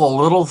of all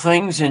the little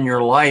things in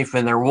your life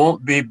and there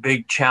won't be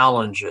big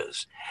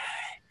challenges.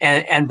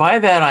 And by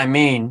that, I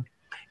mean,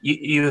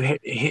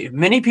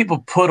 many people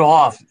put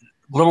off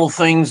little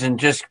things and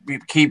just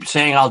keep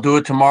saying, I'll do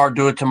it tomorrow,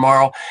 do it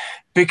tomorrow.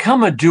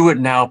 Become a do it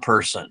now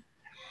person,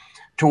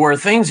 to where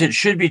things that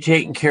should be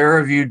taken care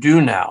of, you do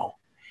now.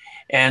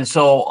 And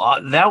so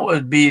that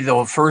would be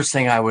the first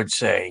thing I would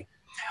say.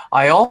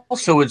 I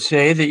also would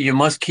say that you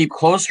must keep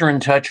closer in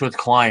touch with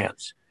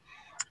clients.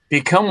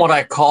 Become what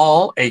I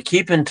call a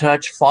keep in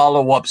touch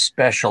follow-up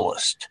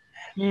specialist,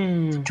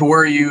 to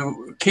where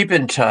you keep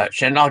in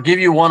touch. And I'll give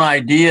you one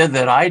idea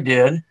that I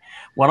did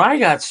when I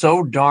got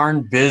so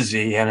darn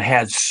busy and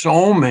had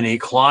so many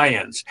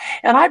clients,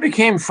 and I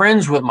became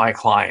friends with my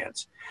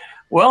clients.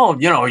 Well,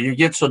 you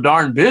get so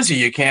darn busy,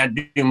 you can't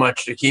do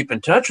much to keep in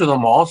touch with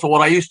them all. So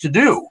what I used to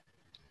do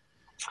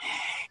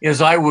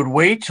is I would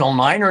wait till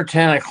 9 or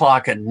 10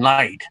 o'clock at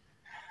night,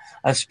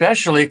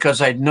 especially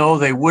because I'd know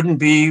they wouldn't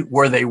be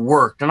where they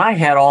worked. And I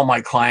had all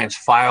my clients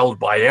filed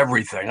by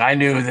everything. I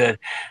knew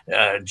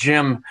that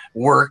Jim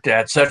worked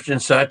at such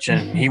and such,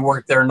 and he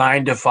worked there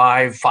 9 to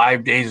 5,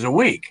 5 days a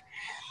week.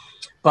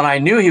 But I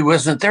knew he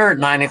wasn't there at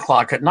 9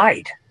 o'clock at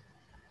night.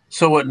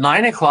 So at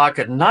 9 o'clock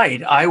at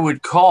night, I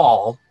would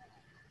call,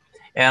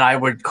 and I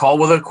would call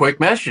with a quick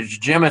message.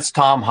 Jim, it's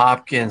Tom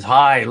Hopkins.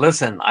 Hi,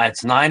 listen,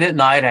 it's 9 at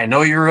night. I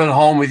know you're at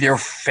home with your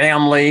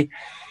family.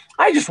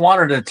 I just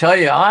wanted to tell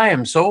you, I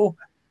am so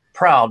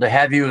proud to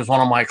have you as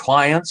one of my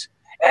clients.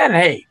 And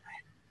hey,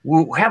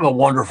 we'll have a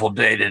wonderful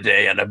day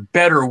today and a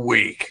better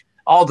week.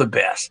 All the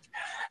best.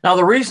 Now,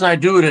 the reason I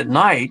do it at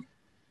night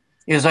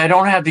is I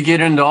don't have to get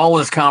into all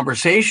this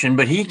conversation,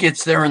 but he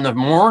gets there in the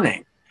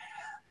morning.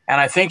 And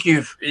I think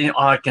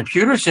on a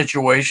computer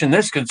situation,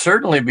 this could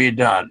certainly be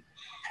done,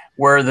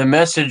 where the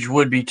message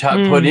would be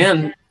put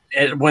in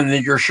when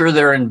you're sure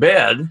they're in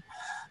bed.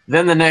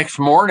 Then the next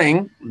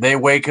morning, they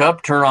wake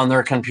up, turn on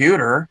their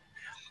computer,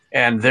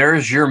 and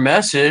there's your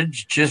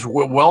message, just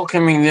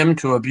welcoming them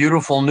to a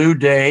beautiful new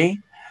day.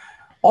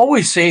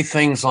 Always say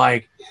things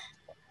like,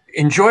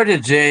 enjoy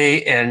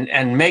today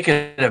and make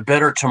it a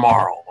better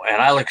tomorrow.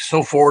 And I look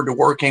so forward to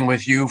working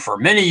with you for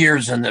many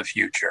years in the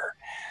future.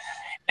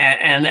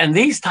 And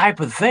these type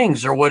of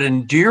things are what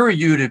endear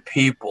you to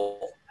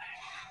people.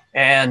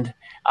 And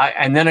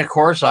then, of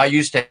course, I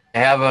used to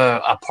have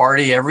a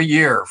party every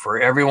year for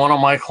every one of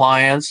my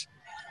clients.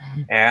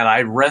 And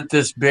I'd rent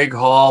this big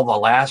hall. The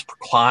last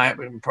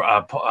client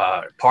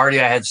party,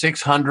 I had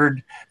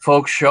 600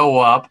 folks show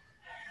up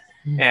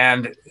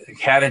and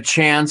had a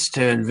chance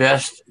to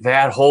invest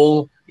that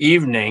whole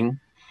evening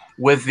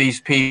with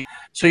these people.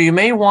 So you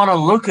may want to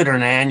look at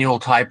an annual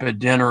type of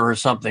dinner or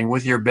something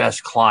with your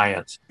best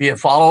clients. Be a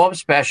follow-up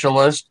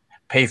specialist,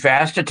 pay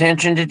fast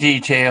attention to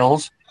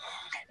details,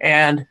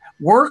 and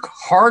work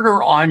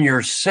harder on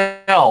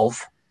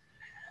yourself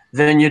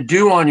than you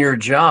do on your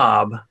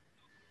job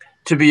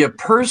to be a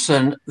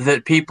person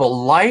that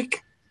people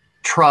like,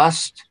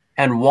 trust,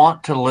 and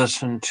want to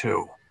listen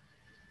to.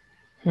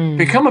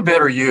 Become a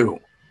better you,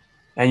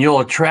 and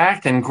you'll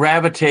attract and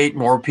gravitate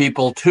more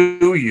people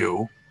to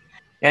you.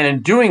 And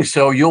in doing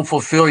so, you'll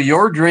fulfill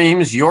your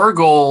dreams, your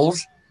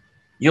goals.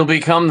 You'll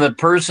become the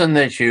person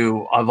that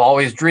you have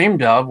always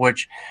dreamed of,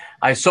 which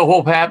I so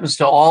hope happens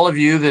to all of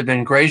you that have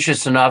been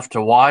gracious enough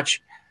to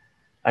watch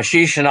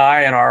Ashish and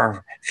I in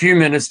our few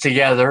minutes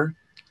together.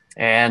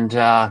 And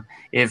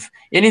if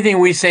anything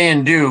we say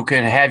and do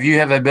can have you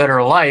have a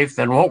better life,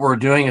 then what we're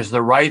doing is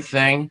the right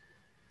thing.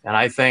 And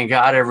I thank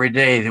God every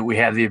day that we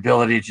have the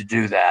ability to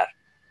do that.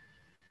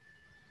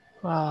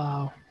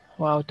 Wow.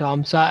 Wow,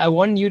 Tom. So I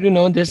want you to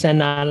know this,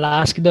 and I'll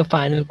ask you the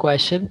final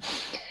question.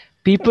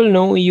 People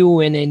know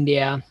you in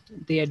India,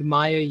 they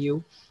admire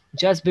you.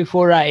 Just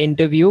before our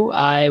interview,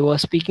 I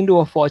was speaking to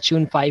a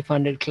Fortune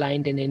 500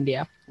 client in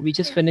India. We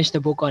just finished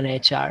a book on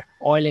HR,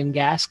 oil and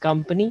gas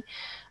company.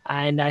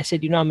 And I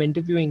said, I'm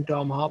interviewing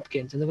Tom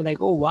Hopkins. And they were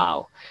like, oh,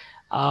 wow.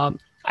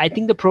 I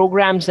think the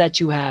programs that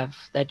you have,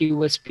 that you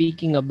were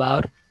speaking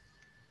about,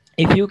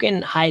 if you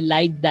can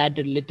highlight that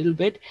a little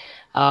bit,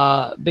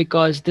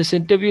 because this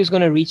interview is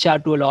going to reach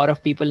out to a lot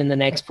of people in the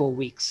next 4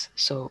 weeks.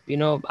 So,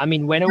 I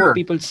mean, whenever Sure.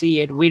 people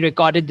see it, we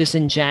recorded this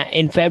in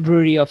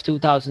February of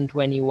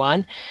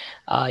 2021.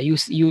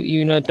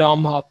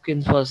 Tom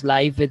Hopkins was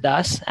live with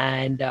us,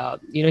 and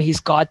he's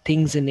got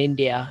things in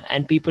India,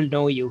 and people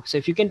know you. So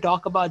if you can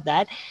talk about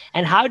that,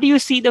 and how do you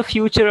see the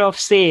future of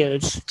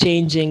sales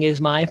changing, is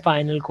my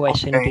final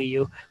question to Okay.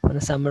 you. I want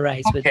to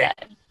summarize with Okay.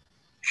 that.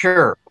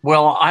 Sure.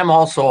 Well, I'm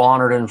also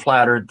honored and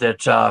flattered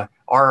that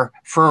our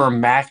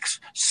firm, Max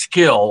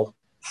Skill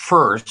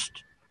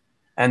First,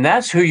 and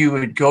that's who you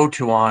would go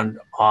to on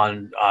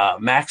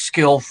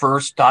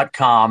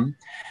maxskillfirst.com,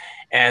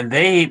 and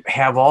they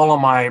have all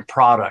of my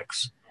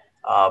products,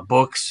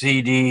 books,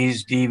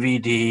 CDs,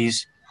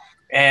 DVDs,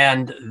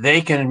 and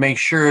they can make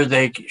sure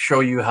they show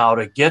you how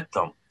to get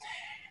them.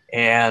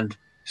 And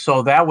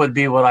so that would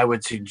be what I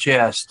would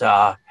suggest.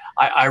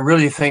 I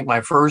really think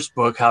my first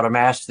book, How to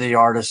Master the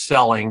Art of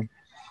Selling,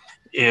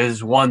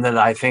 is one that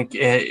I think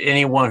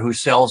anyone who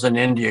sells in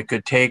India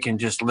could take and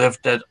just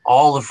lift it,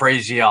 all the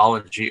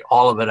phraseology,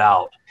 all of it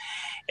out.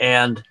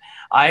 And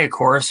I, of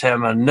course,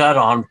 am a nut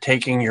on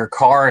taking your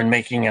car and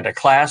making it a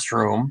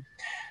classroom.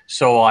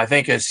 So I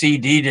think a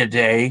CD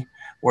today,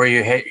 where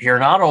you're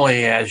not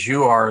only, as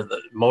you are,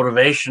 the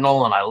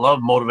motivational, and I love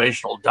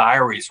motivational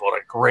diaries. What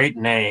a great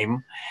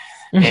name!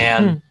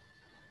 And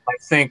I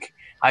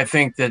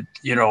think that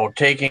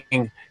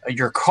taking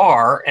your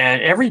car,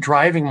 and every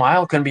driving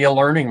mile can be a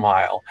learning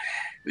mile.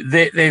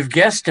 They've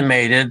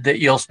guesstimated that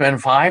you'll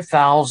spend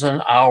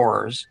 5,000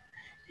 hours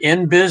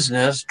in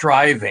business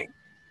driving,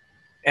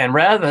 and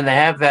rather than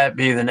have that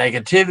be the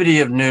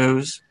negativity of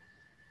news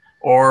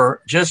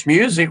or just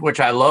music, which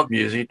I love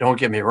music, don't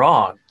get me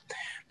wrong,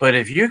 but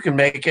if you can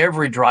make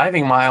every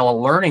driving mile a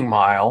learning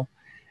mile,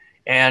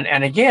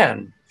 and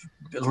again,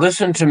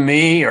 listen to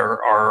me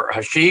or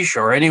Ashish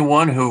or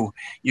anyone who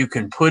you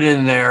can put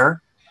in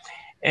there.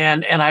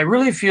 And I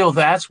really feel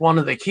that's one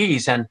of the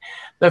keys. And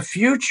the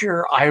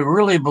future, I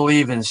really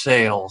believe in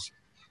sales,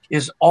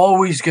 is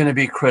always going to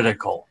be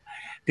critical.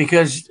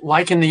 Because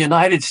like in the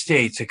United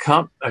States, a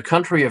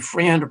country of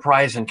free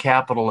enterprise and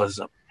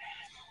capitalism,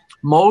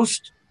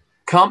 most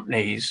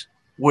companies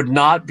would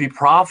not be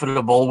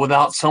profitable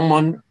without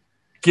someone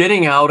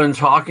getting out and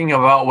talking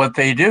about what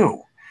they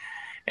do.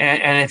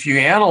 And if you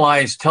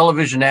analyze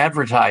television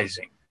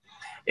advertising,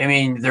 I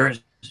mean,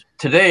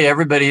 today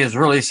everybody is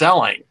really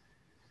selling.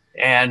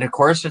 And of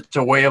course, it's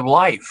a way of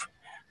life.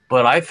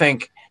 But I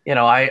think,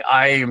 I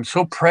am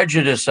so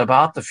prejudiced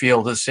about the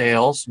field of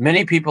sales.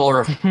 Many people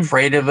are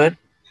afraid of it.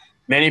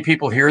 Many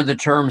people hear the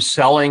term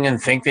selling and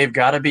think they've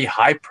got to be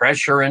high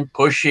pressure and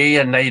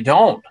pushy, and they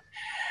don't.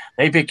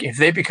 If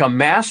they become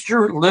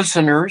master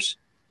listeners,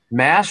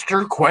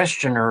 master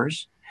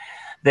questioners,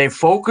 they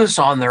focus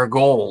on their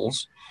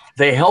goals.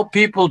 They help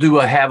people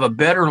have a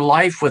better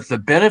life with the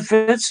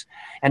benefits.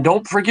 And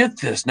don't forget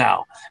this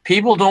now.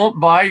 People don't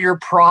buy your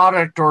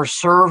product or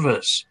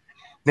service.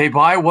 They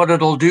buy what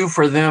it'll do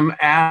for them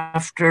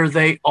after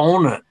they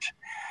own it.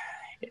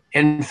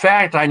 In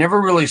fact, I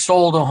never really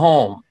sold a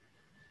home.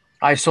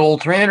 I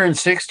sold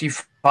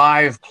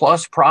 365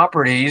 plus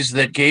properties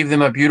that gave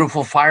them a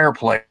beautiful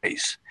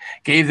fireplace,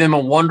 gave them a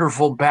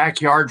wonderful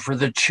backyard for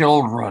the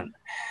children.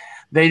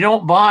 They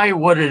don't buy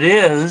what it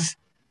is.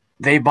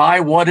 They buy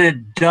what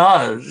it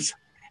does.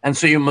 And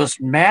so you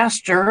must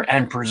master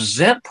and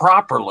present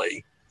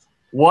properly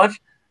what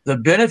the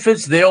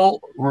benefits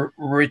they'll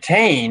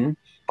retain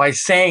by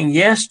saying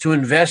yes to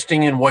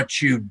investing in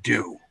what you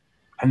do.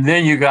 And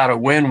then you got a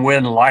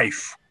win-win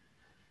life.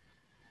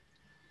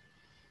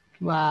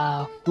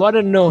 Wow, what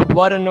a note!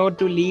 What a note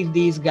to leave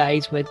these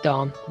guys with,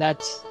 Tom.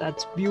 That's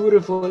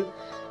beautiful.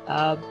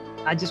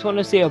 I just want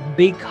to say a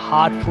big,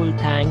 heartful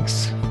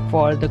thanks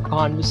for the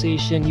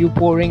conversation. You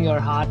pouring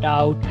your heart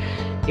out.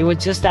 It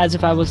was just as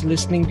if I was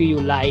listening to you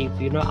live,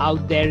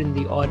 out there in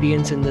the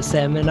audience in the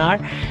seminar.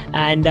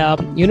 And, a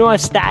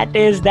stat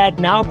is that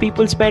now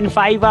people spend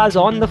 5 hours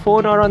on the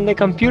phone or on their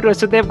computer.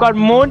 So they've got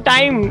more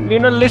time,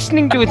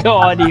 listening to the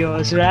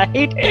audios,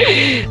 right?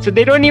 So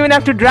they don't even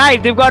have to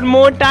drive. They've got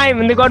more time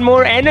and they've got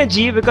more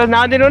energy because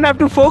now they don't have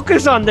to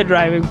focus on the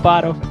driving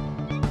part of it.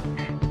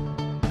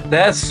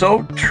 That's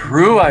so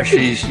true,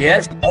 Ashish.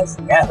 Yes.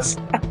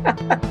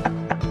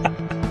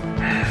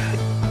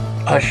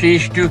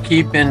 Ashish, do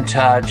keep in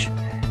touch,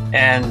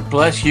 and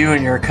bless you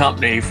and your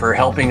company for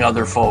helping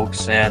other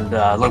folks, and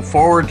look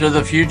forward to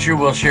the future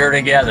we'll share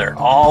together.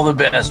 All the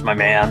best, my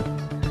man.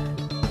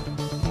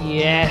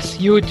 Yes,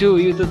 you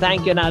too.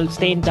 Thank you, and I'll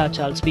stay in touch.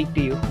 I'll speak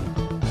to you.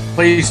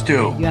 Please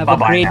do. You have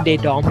Bye-bye a great now. day,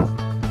 Tom.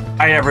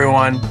 Bye,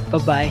 everyone.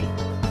 Bye-bye.